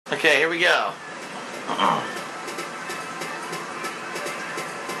Okay, here we go.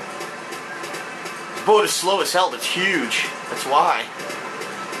 This boat is slow as hell, but it's huge. That's why.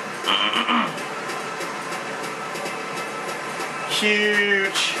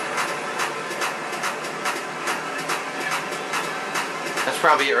 Huge. That's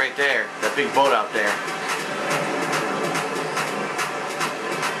probably it right there. That big boat out there.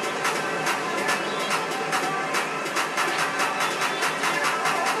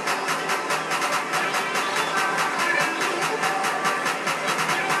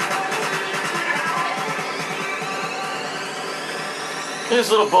 This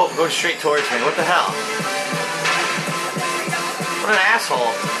little boat goes straight towards me. What the hell? What an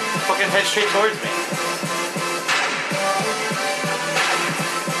asshole. Fucking head straight towards me.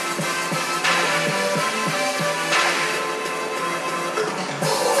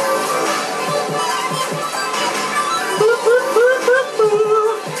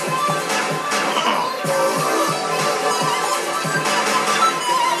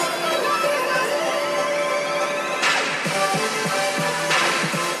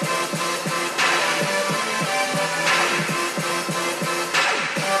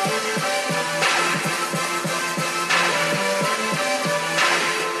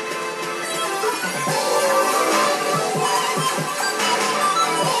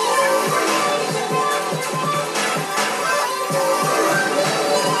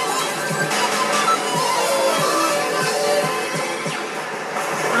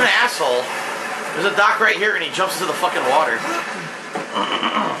 Asshole. There's a dock right here and he jumps into the fucking water.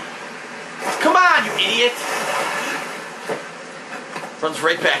 Come on, you idiot! Runs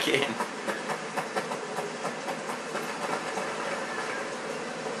right back in.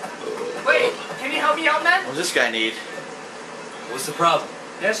 Wait, can you help me out, man? What does this guy need? What's the problem?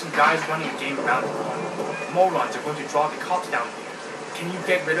 There's some guys running a game around the corner. Morons are going to draw the cops down here. Can you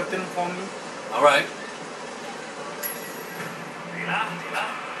get rid of them for me? All right.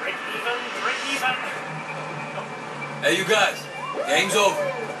 Break even. Hey, you guys. Game's over.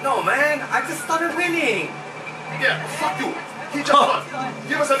 No, man. I just started winning. Yeah, fuck you. He just won.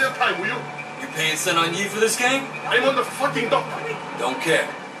 Give us a little time, will you? You paying Sen on Yi for this game? I'm on the fucking dock. Don't care.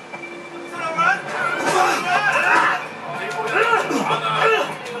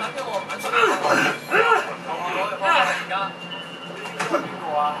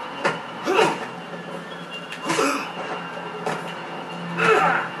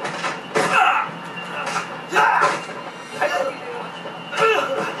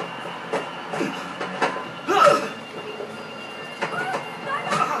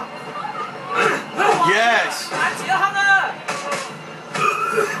 Yes!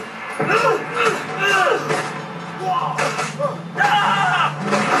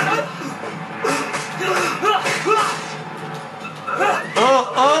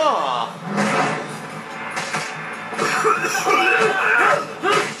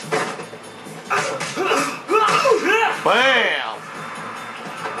 Bam!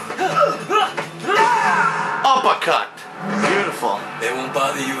 Uppercut! Beautiful. They won't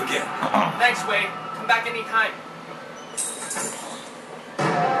bother you again. Thanks, Wade. Come back anytime.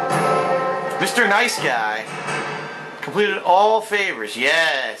 Mr. Nice Guy. Completed all favors.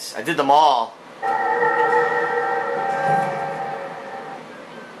 Yes, I did them all.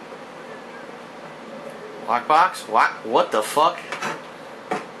 Lockbox? What the fuck?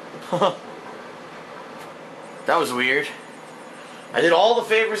 That was weird. I did all the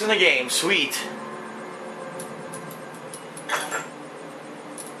favors in the game. Sweet.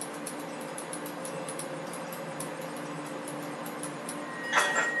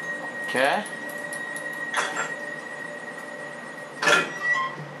 Okay.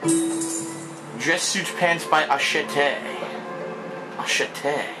 Dress suit pants by Achete.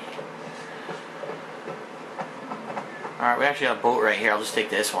 Achete. Alright, we actually got a boat right here. I'll just take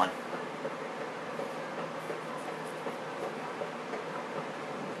this one.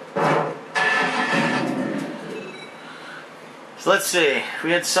 So let's see.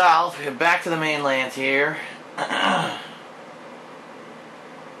 We head south. We head back to the mainland here.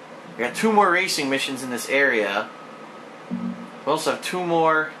 We got 2 more racing missions in this area. We also have 2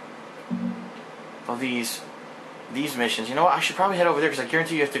 more of these missions. You know what? I should probably head over there because I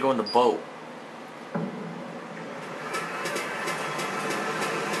guarantee you have to go in the boat.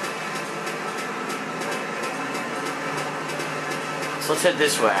 So let's head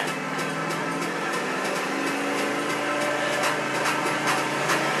this way.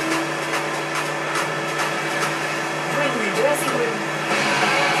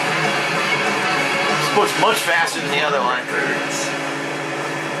 This boat's much faster than the other one.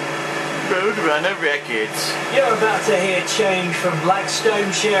 Roadrunner Records. You're about to hear change from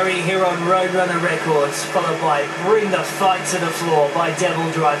Blackstone Cherry here on Roadrunner Records, followed by Bring the Fight to the Floor by Devil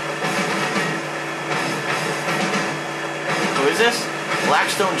Driver. Who is this?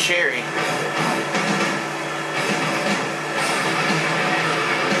 Blackstone Cherry.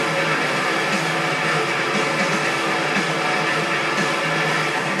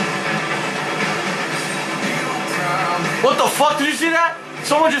 What the fuck? Did you see that?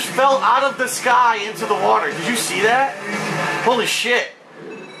 Someone just fell out of the sky into the water. Did you see that? Holy shit.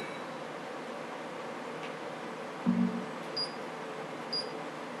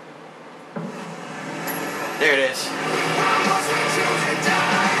 There it is.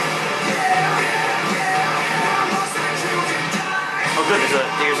 Oh good, there's a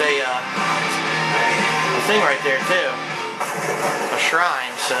thing right there too. A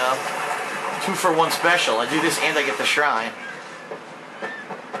shrine, so 2 for 1 special. I do this and I get the shrine.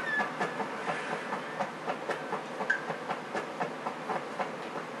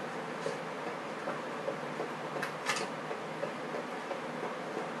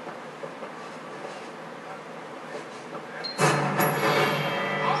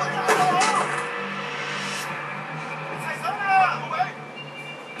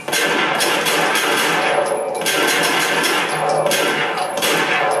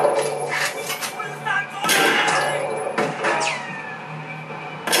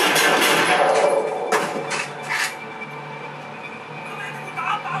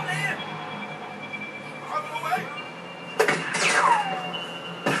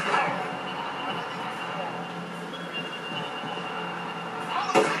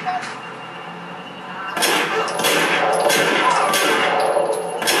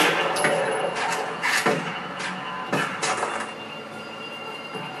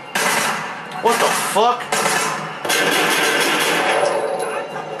 What the fuck?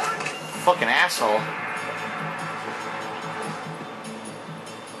 Fucking asshole.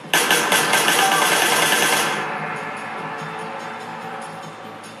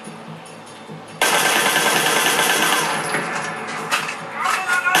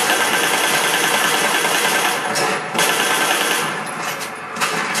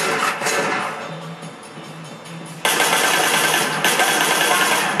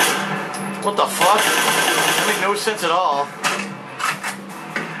 What the fuck? That made no sense at all.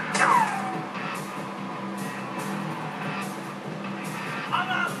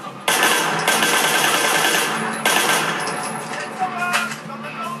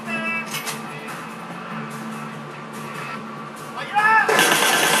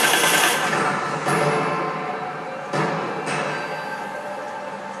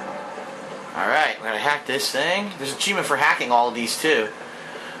 Alright, we're gonna hack this thing. There's an achievement for hacking all of these too.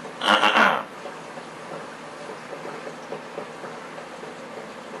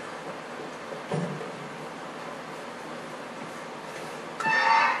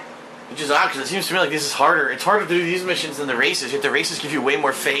 Which is odd because it seems to me like this is harder. It's harder to do these missions than the races, yet the races give you way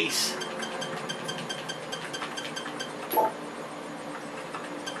more face.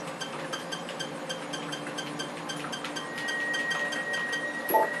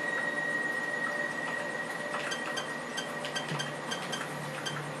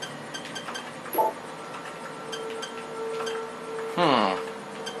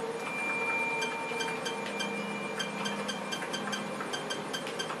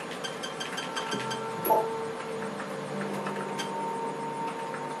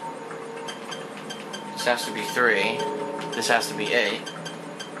 This has to be 3. This has to be 8.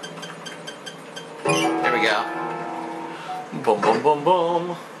 There we go. Boom, boom, boom,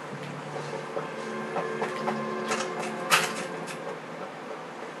 boom.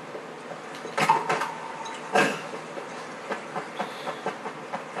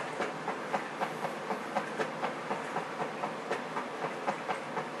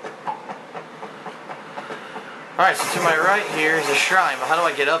 Alright, so to my right here is a shrine, but how do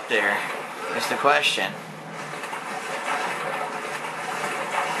I get up there? That's the question.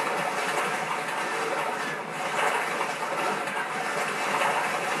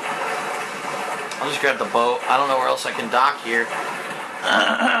 I'll just grab the boat. I don't know where else I can dock here.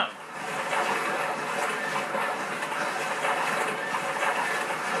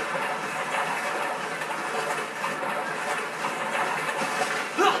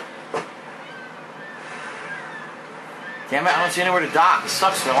 Damn it, I don't see anywhere to dock. It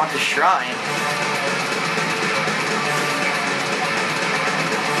sucks because I want the shrine.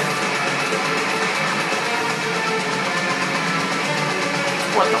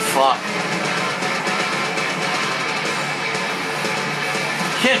 What the fuck?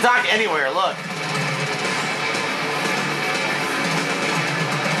 Can't dock anywhere, look.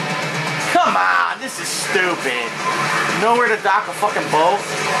 Come on, this is stupid. Nowhere to dock a fucking boat.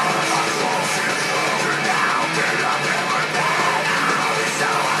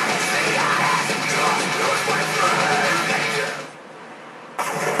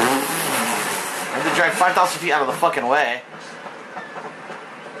 I had to drive 5,000 feet out of the fucking way.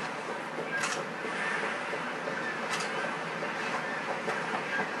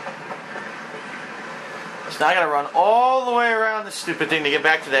 So now I gotta run all the way around this stupid thing to get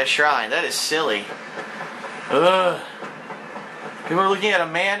back to that shrine. That is silly. Ugh. People are looking at a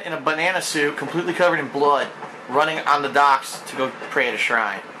man in a banana suit, completely covered in blood, running on the docks to go pray at a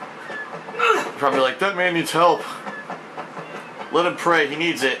shrine. They're probably like, that man needs help. Let him pray, he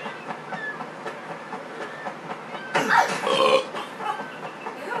needs it.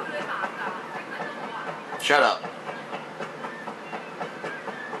 Shut up.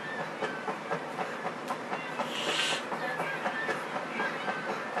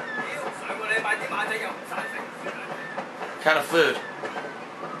 Kind of food.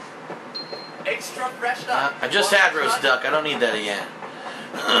 Extra fresh duck. I just had roast duck. I don't need that again.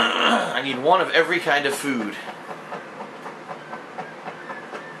 I need one of every kind of food.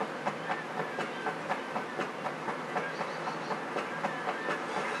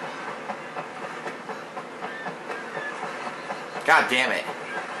 God damn it.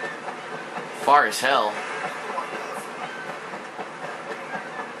 Far as hell.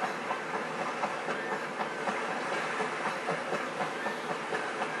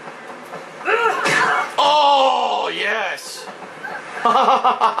 Oh, yes.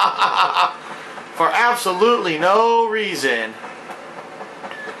 For absolutely no reason.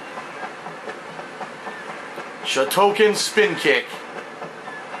 Shotoken spin kick.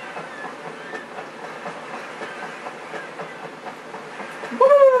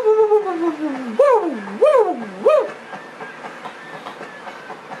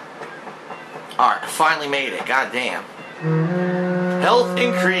 Alright, finally made it. God damn. Health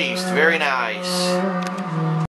increased. Very nice.